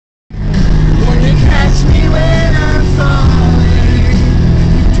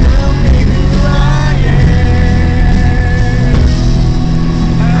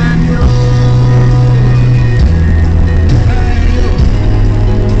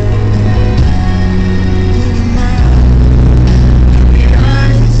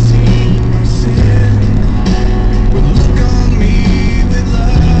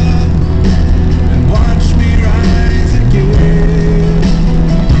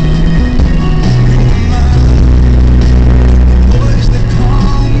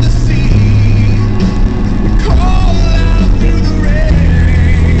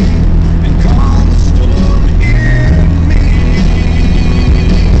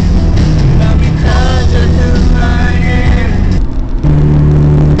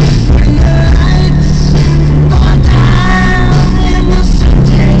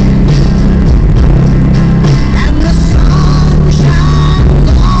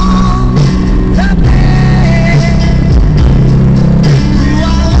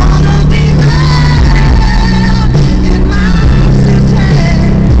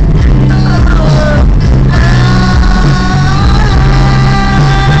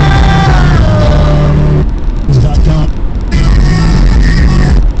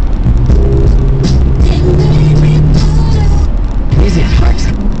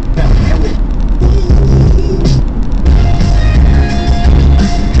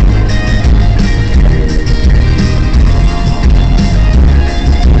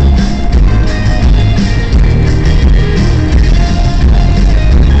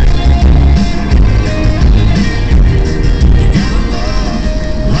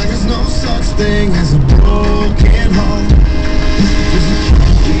thing as a broken heart.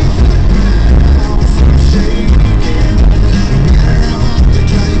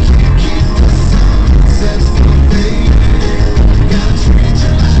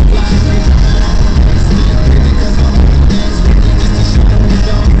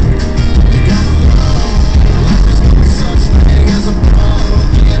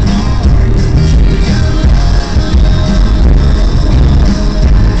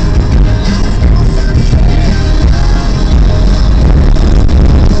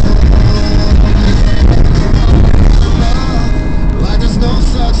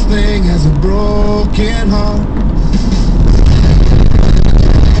 As a broken heart.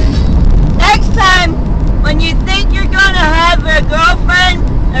 Next time, when you think you're gonna have a girlfriend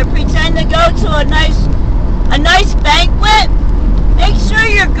or pretend to go to a nice banquet, make sure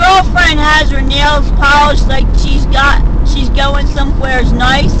your girlfriend has her nails polished like she's going somewhere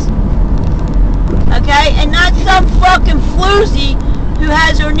nice. Okay? And not some fucking floozy who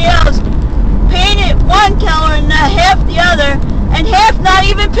has her nails painted one color and half the other, and half not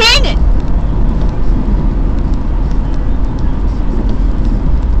even painted.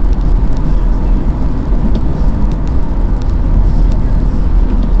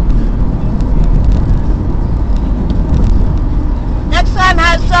 Next time,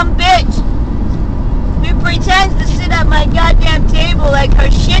 have some bitch who pretends to sit at my goddamn table like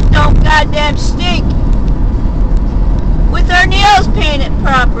her shit don't goddamn stink, with her nails painted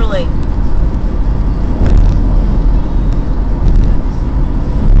properly.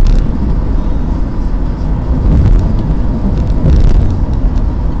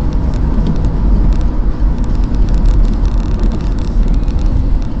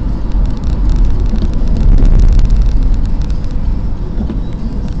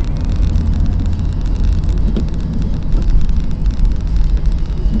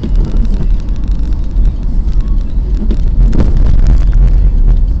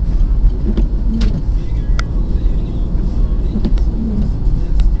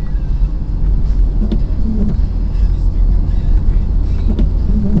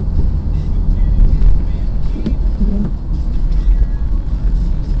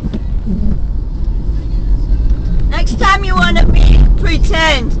 Next time you want to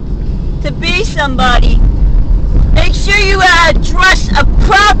pretend to be somebody, make sure you dress up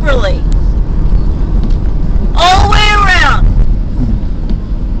properly all the way around.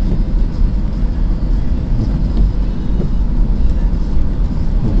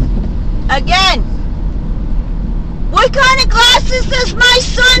 Again, what kind of glasses does my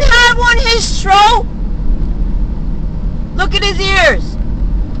son have on his stroll? Look at his ears.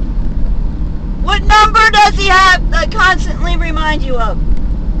 What number does he have that constantly reminds you of?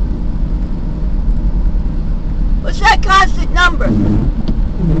 What's that constant number?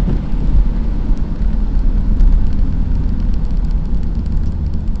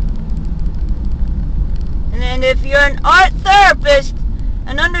 And if you're an art therapist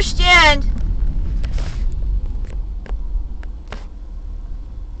and understand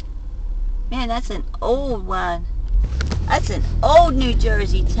man, that's an old one. That's an old New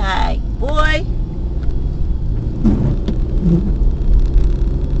Jersey tie, boy.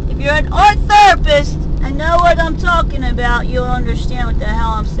 If you're an art therapist and know what I'm talking about, you'll understand what the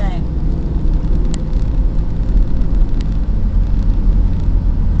hell I'm saying.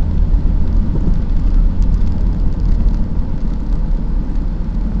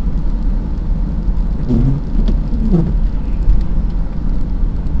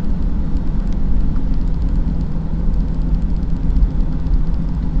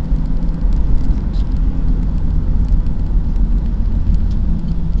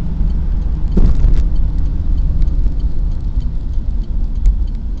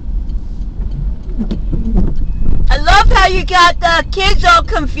 You got the kids all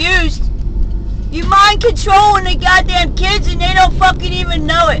confused. You mind controlling the goddamn kids and they don't fucking even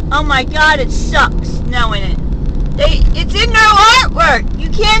know it. Oh my god, it sucks knowing it. It's in their artwork. You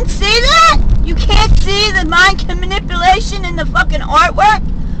can't see that? You can't see the mind manipulation in the fucking artwork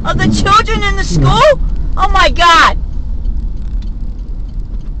of the children in the school? Oh my god.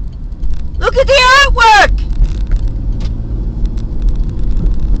 Look at the artwork.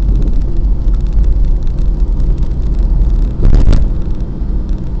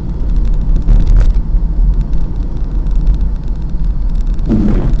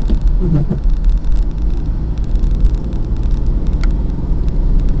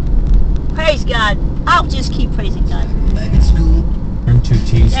 Praise God. I'll just keep praising God. Back in school. Turn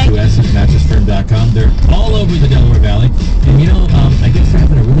 2Ts, 2S at mattressfirm.com. They're all over the Delaware Valley. And you know, I guess they're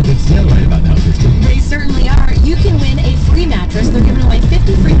having a really good sale right about now, Christy. They certainly are. You can win a free mattress. They're giving away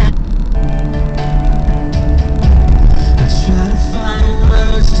 50 free mattresses.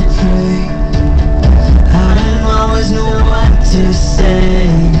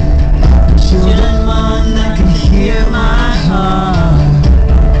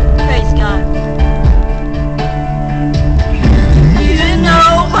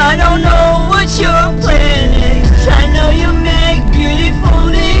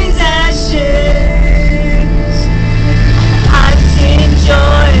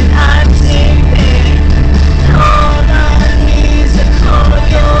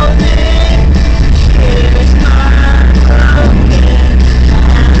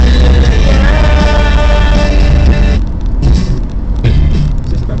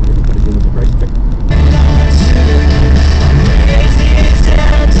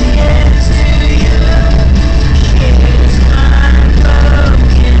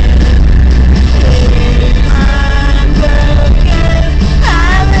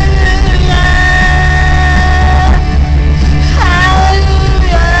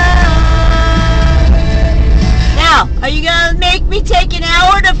 take an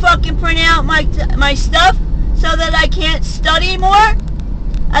hour to fucking print out my stuff so that I can't study more?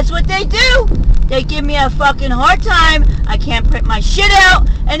 That's what they do. They give me a fucking hard time. I can't print my shit out,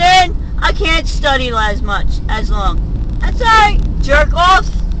 and then I can't study as long. That's alright, jerk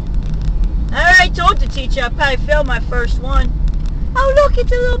offs. I already told the teacher I probably failed my first one. Oh, look,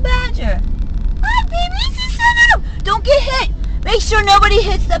 it's a little badger. Hi, baby, shut up. Don't get hit. Make sure nobody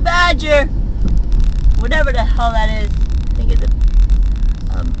hits the badger. Whatever the hell that is. I think it's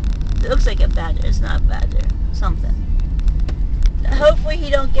it looks like a badger. It's not a badger. Something. Hopefully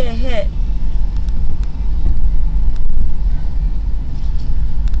he don't get hit.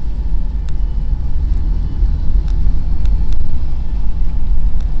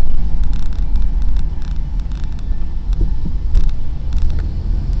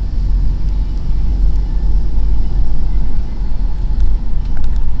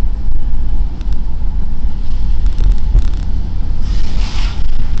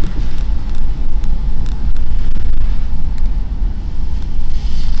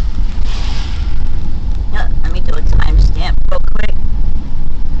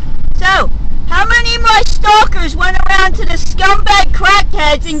 Stalkers went around to the scumbag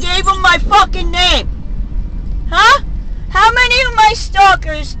crackheads and gave them my fucking name? Huh? How many of my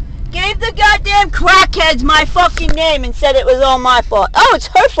stalkers gave the goddamn crackheads my fucking name and said it was all my fault? Oh, it's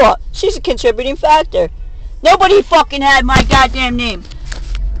her fault. She's a contributing factor. Nobody fucking had my goddamn name.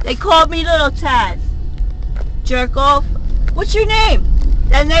 They called me Little Taz. Jerk off. What's your name?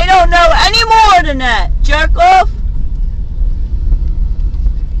 Then they don't know any more than that. Jerk off.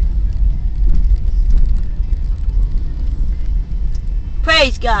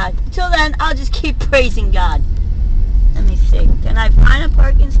 Praise God. Until then, I'll just keep praising God. Let me see. Can I find a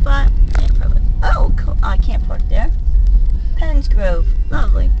parking spot? Oh, cool. I can't park there. Penns Grove.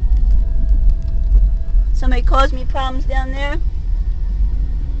 Lovely. Somebody caused me problems down there?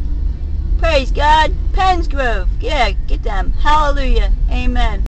 Praise God. Penns Grove. Yeah, get them. Hallelujah. Amen.